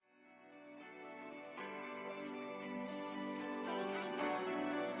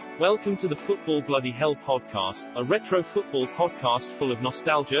Welcome to the Football Bloody Hell podcast, a retro football podcast full of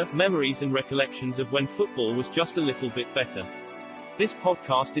nostalgia, memories and recollections of when football was just a little bit better. This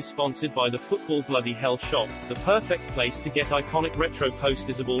podcast is sponsored by the Football Bloody Hell shop, the perfect place to get iconic retro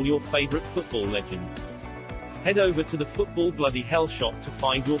posters of all your favorite football legends. Head over to the Football Bloody Hell shop to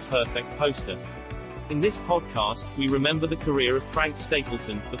find your perfect poster. In this podcast, we remember the career of Frank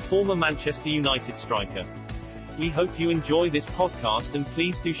Stapleton, the former Manchester United striker. We hope you enjoy this podcast and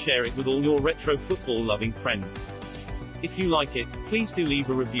please do share it with all your retro football loving friends. If you like it, please do leave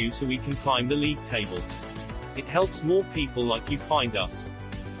a review so we can climb the league table. It helps more people like you find us.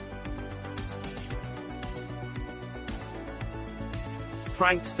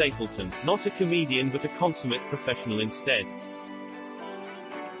 Frank Stapleton, not a comedian but a consummate professional instead.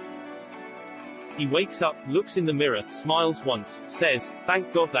 He wakes up, looks in the mirror, smiles once, says,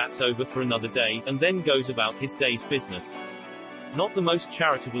 "Thank God that's over for another day," and then goes about his day's business. Not the most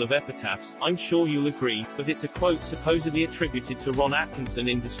charitable of epitaphs, I'm sure you'll agree, but it's a quote supposedly attributed to Ron Atkinson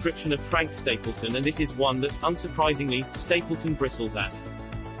in description of Frank Stapleton, and it is one that, unsurprisingly, Stapleton bristles at.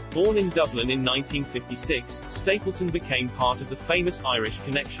 Born in Dublin in 1956, Stapleton became part of the famous Irish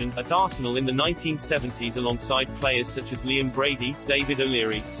connection at Arsenal in the 1970s alongside players such as Liam Brady, David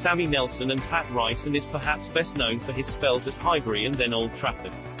O'Leary, Sammy Nelson and Pat Rice, and is perhaps best known for his spells at Highbury and then Old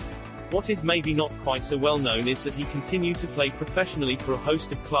Trafford. What is maybe not quite so well known is that he continued to play professionally for a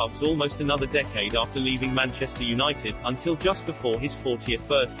host of clubs almost another decade after leaving Manchester United, until just before his 40th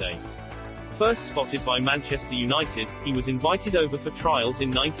birthday. First spotted by Manchester United, he was invited over for trials in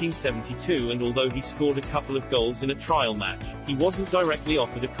 1972, and although he scored a couple of goals in a trial match, he wasn't directly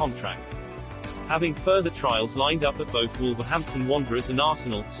offered a contract. Having further trials lined up at both Wolverhampton Wanderers and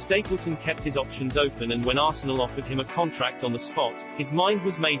Arsenal, Stapleton kept his options open, and when Arsenal offered him a contract on the spot, his mind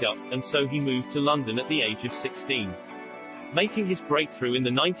was made up, and so he moved to London at the age of 16. Making his breakthrough in the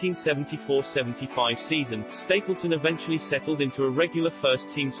 1974-75 season, Stapleton eventually settled into a regular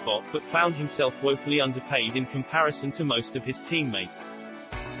first-team spot but found himself woefully underpaid in comparison to most of his teammates.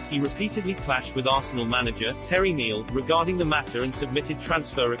 He repeatedly clashed with Arsenal manager, Terry Neal, regarding the matter and submitted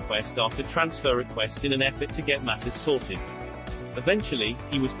transfer request after transfer request in an effort to get matters sorted. Eventually,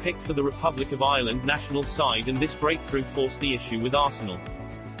 he was picked for the Republic of Ireland national side, and this breakthrough forced the issue with Arsenal.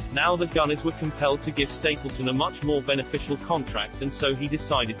 Now the Gunners were compelled to give Stapleton a much more beneficial contract, and so he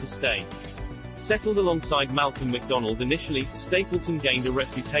decided to stay. Settled alongside Malcolm McDonald initially, Stapleton gained a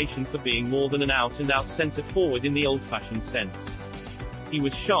reputation for being more than an out-and-out centre-forward in the old-fashioned sense. He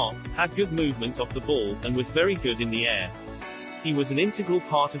was sharp, had good movement off the ball, and was very good in the air. He was an integral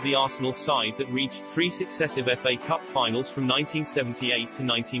part of the Arsenal side that reached 3 successive FA Cup finals from 1978 to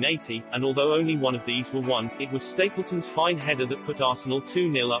 1980, and although only one of these were won, it was Stapleton's fine header that put Arsenal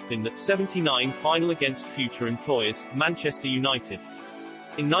 2-0 up in the 79 final against future employers, Manchester United.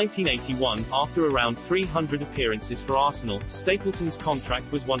 In 1981, after around 300 appearances for Arsenal, Stapleton's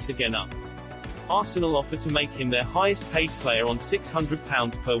contract was once again up. Arsenal offered to make him their highest paid player on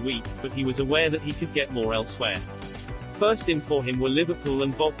 £600 per week, but he was aware that he could get more elsewhere. First in for him were Liverpool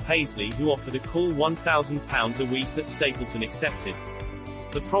and Bob Paisley, who offered a cool £1,000 a week that Stapleton accepted.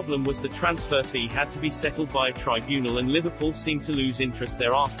 The problem was the transfer fee had to be settled by a tribunal, and Liverpool seemed to lose interest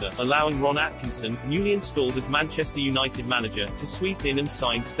thereafter, allowing Ron Atkinson, newly installed as Manchester United manager, to sweep in and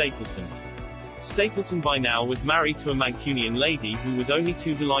sign Stapleton. Stapleton by now was married to a Mancunian lady who was only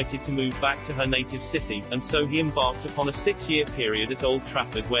too delighted to move back to her native city, and so he embarked upon a 6-year period at Old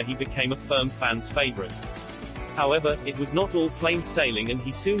Trafford where he became a firm fans' favourite. However, it was not all plain sailing, and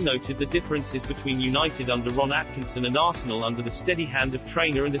he soon noted the differences between United under Ron Atkinson and Arsenal under the steady hand of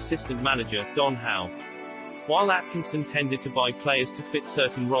trainer and assistant manager, Don Howe. While Atkinson tended to buy players to fit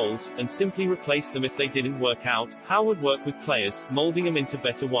certain roles, and simply replace them if they didn't work out, Howe would work with players, moulding them into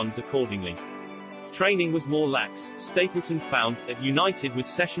better ones accordingly. Training was more lax, Stapleton found, at United, with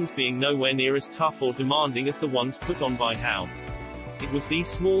sessions being nowhere near as tough or demanding as the ones put on by Howe. It was these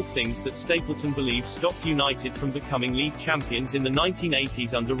small things that Stapleton believed stopped United from becoming league champions in the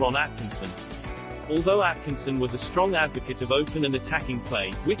 1980s under Ron Atkinson. Although Atkinson was a strong advocate of open and attacking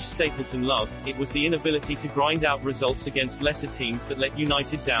play, which Stapleton loved, it was the inability to grind out results against lesser teams that let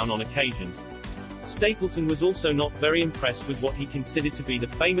United down on occasion. Stapleton was also not very impressed with what he considered to be the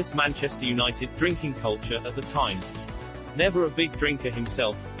famous Manchester United drinking culture at the time. Never a big drinker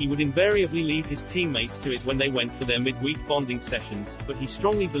himself, he would invariably leave his teammates to it when they went for their midweek bonding sessions, but he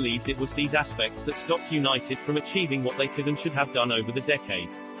strongly believed it was these aspects that stopped United from achieving what they could and should have done over the decade.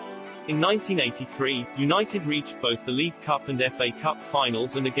 In 1983, United reached both the League Cup and FA Cup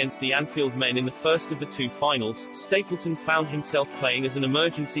finals, and against the Anfield men in the first of the two finals, Stapleton found himself playing as an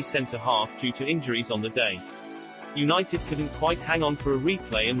emergency centre-half due to injuries on the day. United couldn't quite hang on for a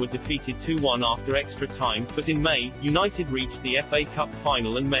replay and were defeated 2-1 after extra time, but in May, United reached the FA Cup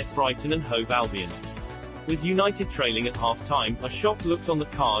final and met Brighton and Hove Albion. With United trailing at half-time, a shock looked on the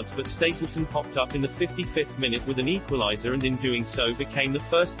cards, but Stapleton popped up in the 55th minute with an equaliser and in doing so became the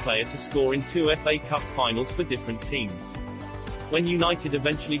first player to score in 2 FA Cup finals for different teams. When United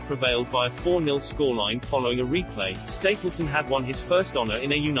eventually prevailed by a 4-0 scoreline following a replay, Stapleton had won his first honour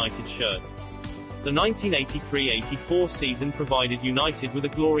in a United shirt. The 1983-84 season provided United with a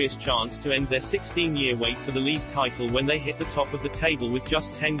glorious chance to end their 16-year wait for the league title when they hit the top of the table with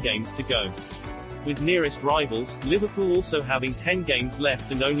just 10 games to go. With nearest rivals, Liverpool also having 10 games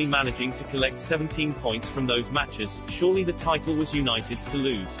left and only managing to collect 17 points from those matches, surely the title was United's to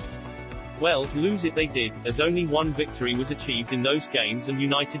lose. Well, lose it they did, as only one victory was achieved in those games and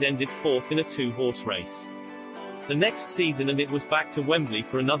United ended 4th in a 2-horse race. The next season and it was back to Wembley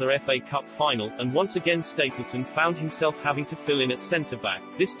for another FA Cup final, and once again Stapleton found himself having to fill in at centre-back,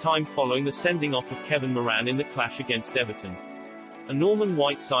 this time following the sending off of Kevin Moran in the clash against Everton. A Norman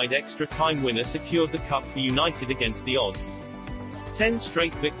Whiteside extra-time winner secured the cup for United against the odds. 10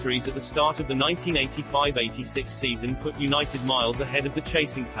 straight victories at the start of the 1985-86 season put United miles ahead of the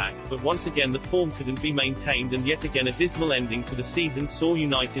chasing pack, but once again the form couldn't be maintained and yet again a dismal ending to the season saw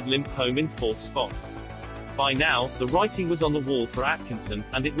United limp home in 4th spot. By now, the writing was on the wall for Atkinson,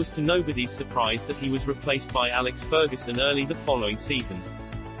 and it was to nobody's surprise that he was replaced by Alex Ferguson early the following season.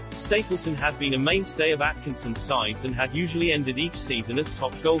 Stapleton had been a mainstay of Atkinson's sides and had usually ended each season as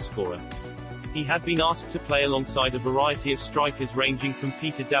top goalscorer. He had been asked to play alongside a variety of strikers ranging from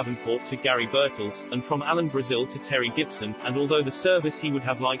Peter Davenport to Gary Birtles, and from Alan Brazil to Terry Gibson, and although the service he would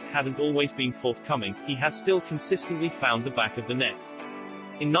have liked hadn't always been forthcoming, he had still consistently found the back of the net.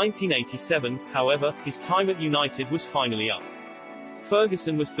 In 1987, however, his time at United was finally up.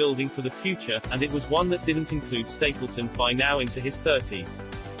 Ferguson was building for the future, and it was one that didn't include Stapleton, by now into his 30s.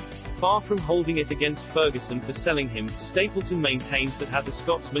 Far from holding it against Ferguson for selling him, Stapleton maintains that had the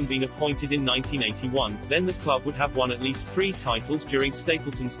Scotsman been appointed in 1981, then the club would have won at least 3 titles during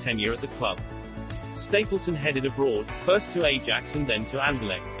Stapleton's tenure at the club. Stapleton headed abroad, first to Ajax and then to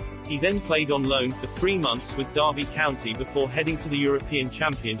Anderlecht. He then played on loan for 3 months with Derby County before heading to the European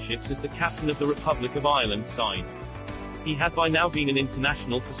Championships as the captain of the Republic of Ireland side. He had by now been an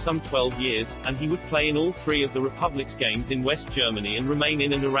international for some 12 years, and he would play in all 3 of the Republic's games in West Germany and remain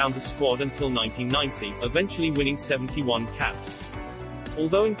in and around the squad until 1990, eventually winning 71 caps.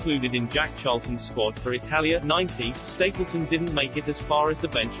 Although included in Jack Charlton's squad for Italia '90, Stapleton didn't make it as far as the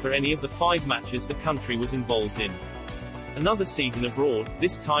bench for any of the 5 matches the country was involved in. Another season abroad,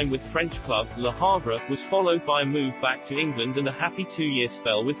 this time with French club, Le Havre, was followed by a move back to England and a happy 2-year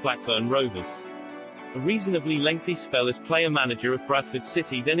spell with Blackburn Rovers. A reasonably lengthy spell as player-manager of Bradford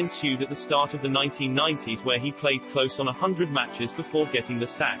City then ensued at the start of the 1990s where he played close on 100 matches before getting the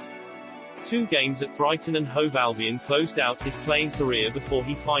sack. 2 games at Brighton and Hove Albion closed out his playing career before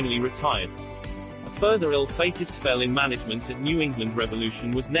he finally retired. A further ill-fated spell in management at New England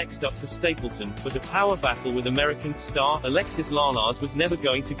Revolution was next up for Stapleton, but a power battle with American star Alexis Lalas was never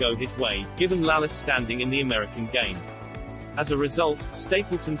going to go his way, given Lalas' standing in the American game. As a result,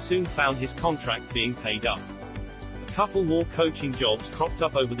 Stapleton soon found his contract being paid up. A couple more coaching jobs cropped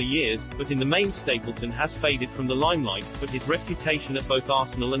up over the years, but in the main Stapleton has faded from the limelight, but his reputation at both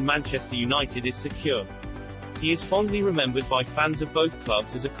Arsenal and Manchester United is secure. He is fondly remembered by fans of both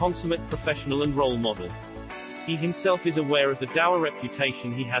clubs as a consummate professional and role model. He himself is aware of the dour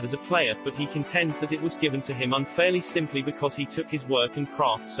reputation he had as a player, but he contends that it was given to him unfairly simply because he took his work and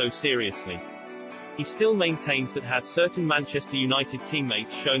craft so seriously. He still maintains that had certain Manchester United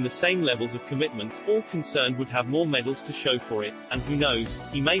teammates shown the same levels of commitment, all concerned would have more medals to show for it, and who knows,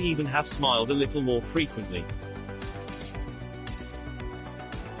 he may even have smiled a little more frequently.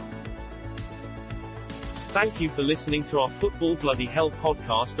 Thank you for listening to our Football Bloody Hell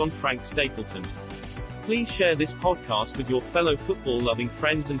podcast on Frank Stapleton. Please share this podcast with your fellow football-loving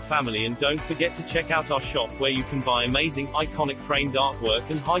friends and family, and don't forget to check out our shop where you can buy amazing, iconic framed artwork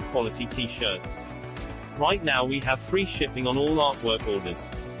and high-quality t-shirts. Right now we have free shipping on all artwork orders.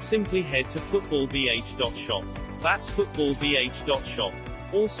 Simply head to footballbh.shop. That's footballbh.shop.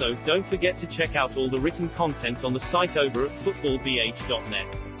 Also, don't forget to check out all the written content on the site over at footballbh.net.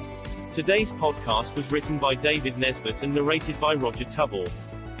 Today's podcast was written by David Nesbitt and narrated by Roger Tubor.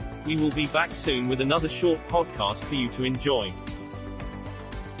 We will be back soon with another short podcast for you to enjoy.